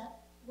so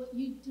that what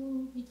you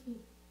do between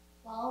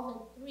 12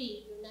 and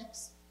 3, your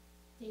next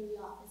daily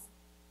office,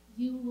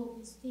 you will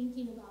be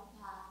thinking about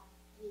God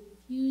and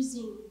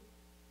infusing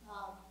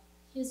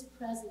His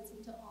presence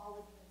into all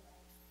of your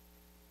life.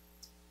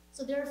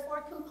 So there are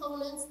 4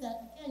 components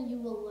that, again, you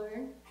will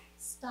learn.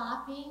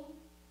 Stopping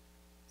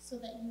so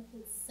that you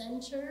can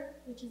center,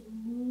 which is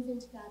move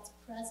into God's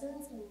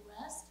presence and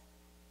rest.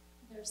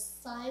 There's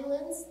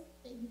silence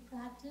that you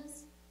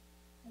practice,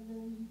 and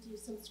then you do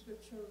some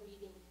scriptural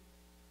reading.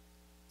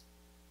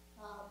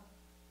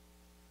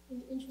 In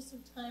the interest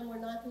of time, we're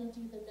not going to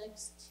do the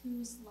next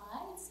 2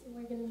 slides, and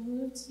we're going to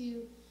move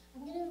to,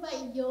 I'm going to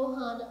invite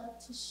Johan up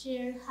to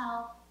share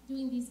how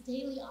doing these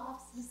daily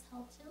offices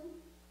helped him.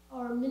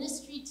 Our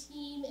ministry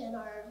team and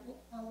our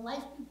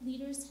life group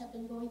leaders have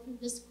been going through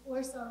this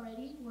course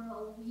already. We're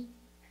on week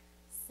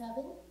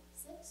 7.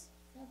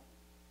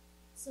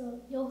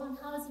 So, Johan,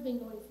 how has it been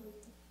going for you?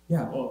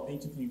 Yeah, well,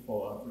 thank you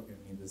for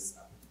giving me this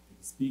opportunity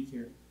to speak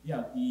here.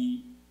 Yeah,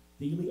 the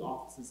daily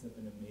offices have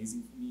been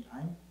amazing for me.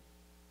 I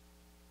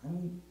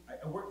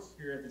work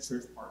here at the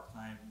church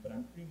part-time, but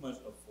I'm pretty much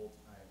a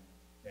full-time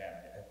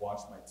dad. I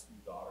watch my 2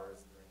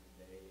 daughters during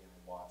the day, and I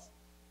watch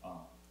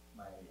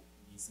my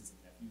nieces and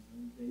nephews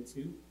during the day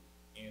too.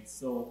 And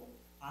so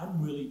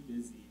I'm really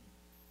busy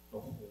the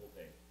whole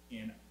day.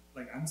 And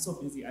like I'm so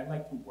busy, I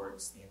like to work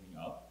standing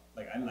up.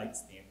 Like I like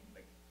standing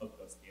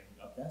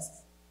up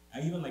desks. I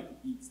even like to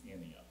eat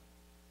standing up.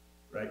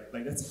 Right?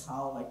 Like that's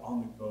how like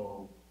on the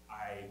go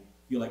I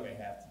feel like I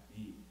have to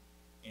be.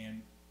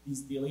 And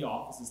these daily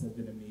offices have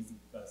been amazing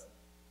because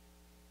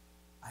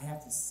I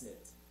have to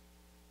sit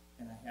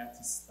and I have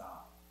to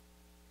stop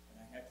and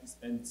I have to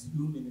spend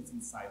 2 minutes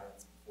in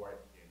silence before I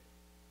begin.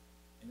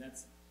 And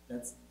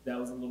that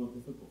was a little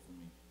difficult for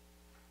me.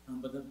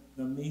 But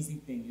the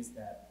amazing thing is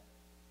that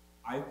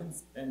I've been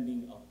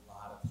spending a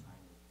lot of time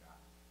with God.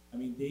 I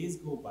mean, days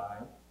go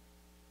by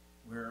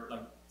where,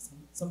 like,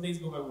 some days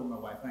go by where my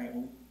wife and I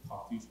only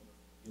talk to each other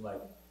for maybe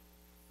like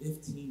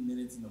 15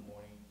 minutes in the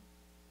morning,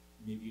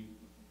 maybe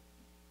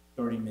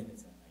 30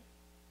 minutes at night.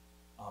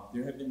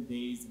 There have been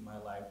days in my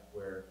life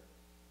where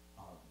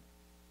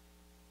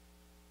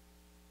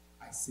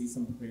I say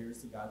some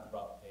prayers to God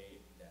throughout the day,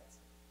 and that's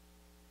it.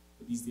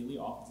 But these daily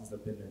offices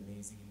have been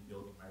amazing in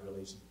building my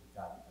relationship with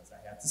God, because I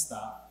had to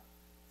stop,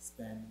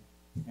 spend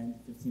 10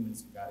 to 15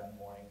 minutes with God in the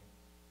morning,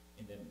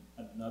 and then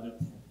another 10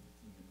 to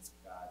 15 minutes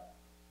with God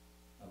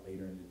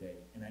later in the day.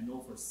 And I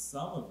know for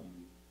some of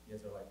you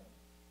guys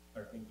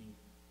are thinking,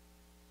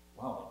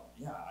 wow,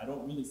 yeah, I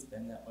don't really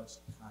spend that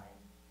much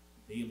time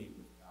daily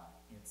with God.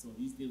 And so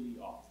these daily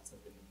offices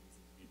have been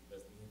amazing to me,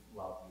 because they have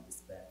allowed me to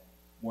spend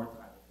more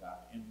time with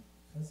God. And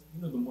because,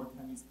 the more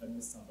time you spend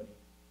with somebody,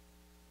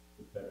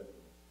 the better the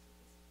relationship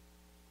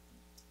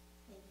is.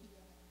 Thank you,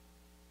 Gavin.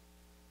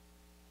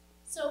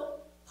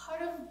 So part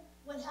of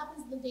what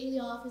happens in the daily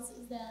office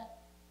is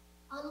that,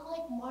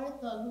 unlike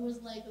Martha, who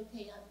was like,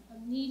 okay,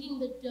 I'm kneading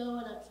the dough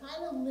and I'm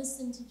trying to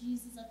listen to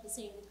Jesus at the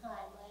same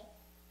time, right?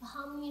 But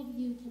how many of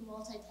you can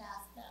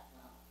multitask that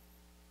well?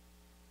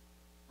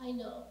 I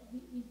know, we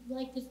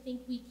like to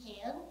think we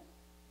can.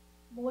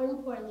 More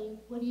importantly,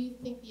 what do you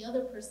think the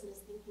other person is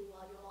thinking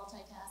while you're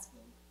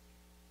multitasking?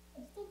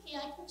 It's okay,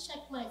 I can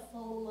check my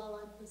phone while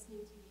I'm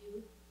listening to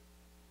you.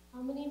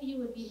 How many of you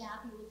would be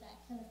happy with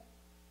that kind of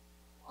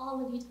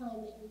quality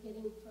time that you're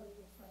getting from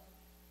your friend?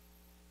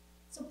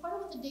 So part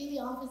of what the daily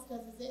office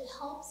does is it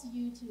helps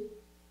you to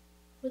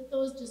put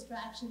those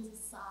distractions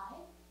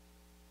aside,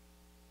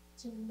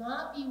 to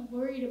not be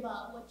worried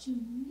about what you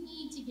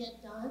need to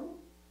get done,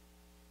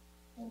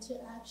 and to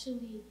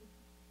actually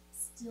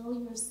still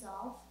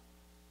yourself,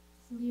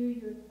 clear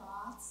your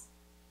thoughts,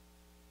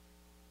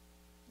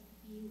 and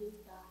be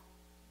with God.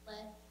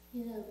 Let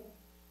Him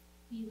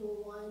be the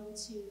one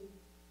to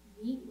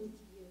meet with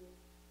you,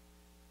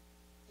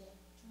 and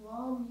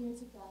draw near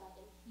to God,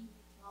 and He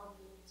will draw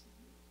near to you.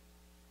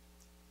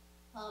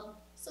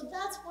 So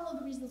that's one of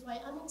the reasons why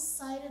I'm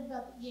excited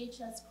about the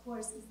EHS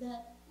course, is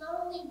that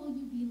not only will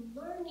you be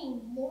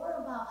learning more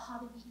about how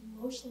to be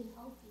emotionally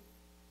healthy,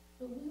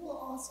 but we will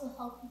also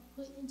help you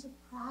put into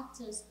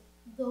practice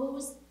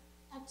those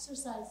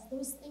exercises,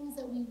 those things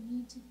that we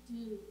need to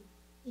do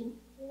in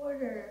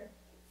order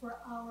for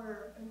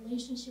our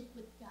relationship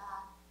with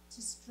God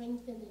to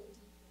strengthen and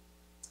deepen.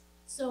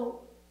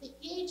 So the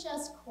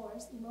EHS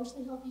course,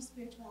 Emotionally Healthy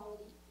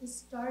Spirituality, is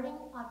starting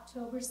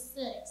October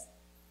 6th.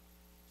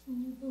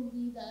 Can you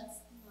believe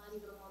that's not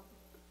even a month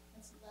away?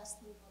 That's less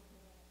than a month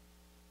away.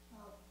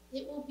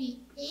 It will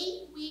be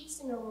 8 weeks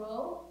in a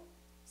row.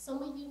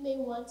 Some of you may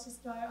want to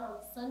start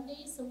on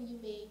Sunday. Some of you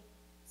may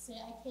say,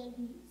 I can't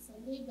do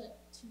Sunday, but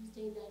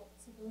Tuesday night.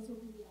 So those will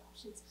be the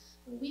options.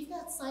 But we've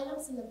got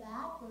signups in the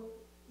back where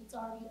it's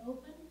already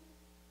open.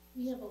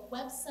 We have a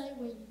website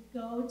where you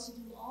go to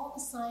do all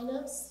the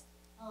signups.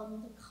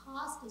 The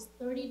cost is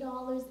 $30 a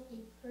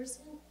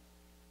person.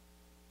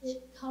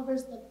 It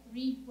covers the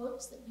 3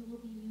 books that you will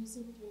be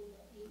using during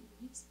the 8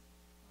 weeks.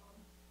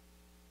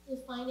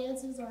 If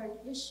finances are an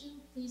issue,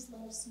 please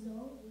let us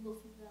know. We will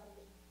figure out a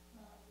way to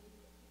make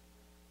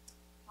it.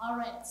 All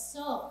right,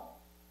 so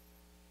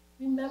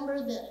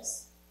remember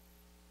this.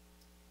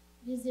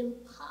 It is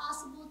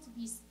impossible to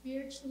be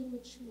spiritually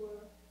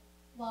mature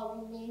while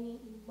remaining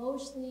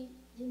emotionally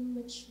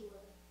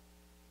immature.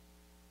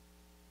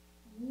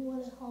 And we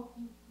want to help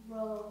you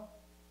grow.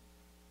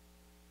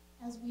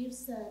 As we've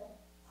said,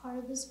 part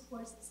of this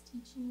course is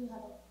teaching you how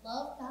to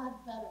love God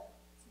better,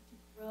 so to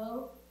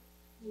grow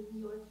in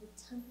your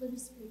contemplative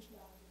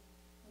spirituality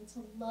and to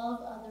love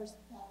others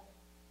better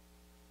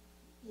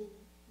in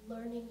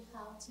learning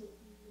how to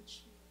be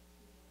mature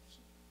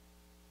emotionally.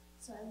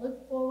 So I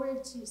look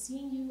forward to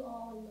seeing you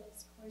all in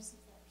those courses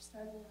that are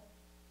starting up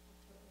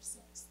October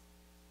 6th.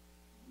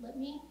 Let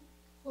me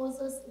close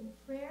us in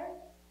prayer,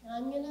 and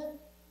I'm going to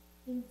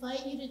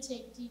invite you to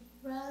take deep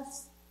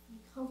breaths, be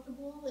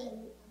comfortable, and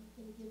I'm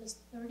going to give us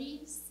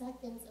 30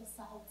 seconds of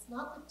silence.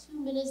 Not the 2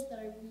 minutes that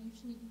I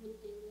usually do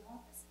with the daily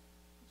office,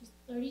 but just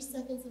 30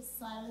 seconds of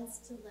silence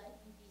to let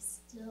you be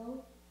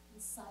still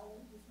and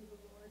silent before the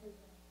Lord and in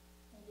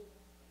our prayer.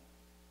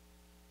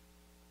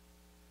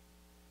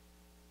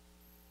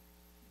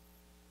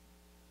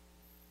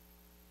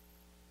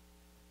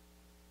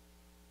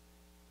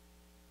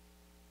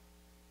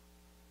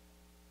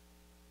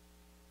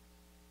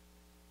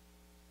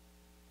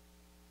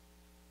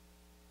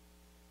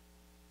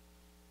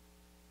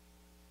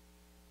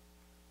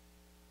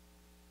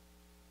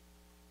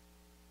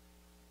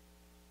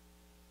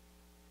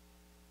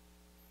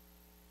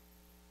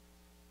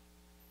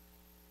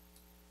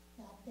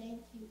 God, thank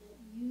you that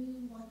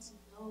you want to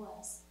know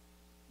us.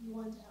 You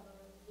want to have a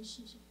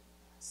relationship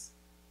with us.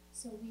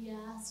 So we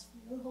ask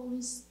for your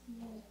Holy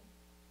Spirit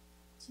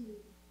to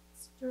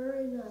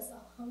stir in us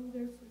a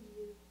hunger for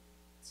you,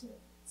 to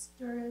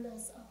stir in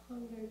us a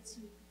hunger to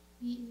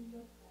be in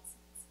your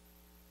presence.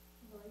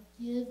 Lord,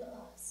 give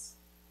us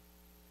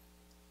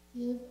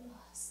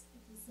a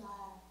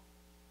desire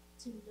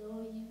to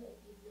know you and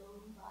be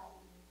known by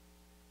you,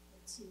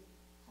 and to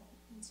have an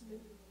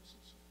intimate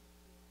relationship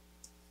with you.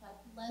 So I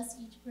bless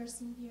each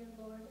person here,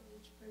 Lord, and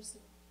each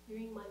person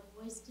hearing my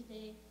voice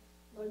today,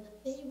 Lord,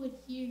 that they would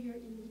hear your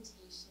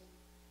invitation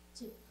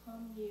to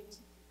come near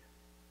to you,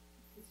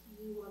 because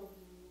you want to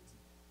be near to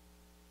them.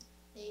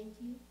 Thank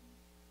you.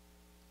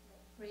 I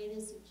pray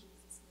this in Jesus' name.